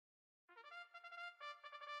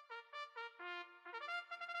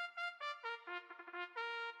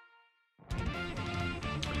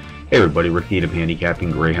Hey everybody, Rick Needham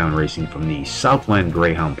handicapping greyhound racing from the Southland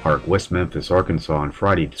Greyhound Park, West Memphis, Arkansas on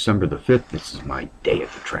Friday, December the 5th. This is my day at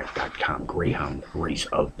the track.com greyhound race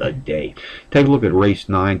of the day. Take a look at race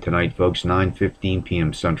 9 tonight, folks. 9:15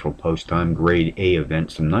 p.m. Central Post Time, grade A event.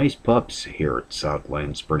 Some nice pups here at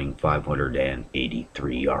Southland, sprinting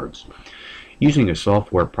 583 yards. Using a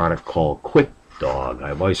software product called Quick Dog,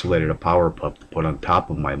 I've isolated a power pup to put on top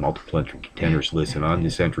of my multiple entry contenders list, and on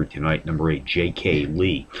this entry tonight, number 8, J.K.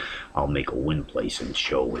 Lee. I'll make a win place in the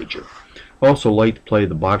show wager. Also like to play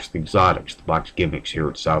the boxed exotics, the box gimmicks here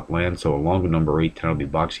at Southland, so along with number 8, tonight I'll be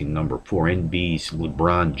boxing number 4, NB's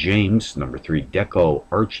LeBron James, number 3, Deco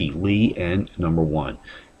Archie Lee, and number 1,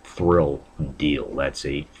 Thrill Deal. That's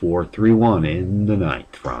 8-4-3-1 in the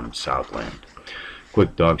ninth from Southland.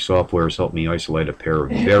 Quick Dog software has helped me isolate a pair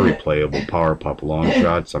of very playable power pup long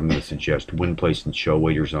shots. I'm going to suggest win place and show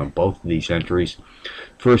wagers on both of these entries.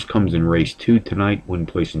 First comes in race 2 tonight, win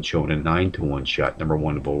place and show in a 9-1 shot, number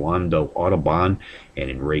 1, Volando Autobahn, and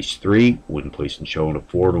in race 3, win place and show in a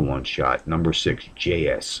 4-1 shot, number 6,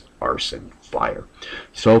 JS Arson Fire.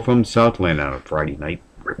 So from Southland on a Friday night,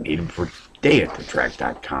 Rick Needham for day at the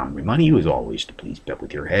track.com. Reminding you as always to please bet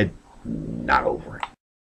with your head, not over it.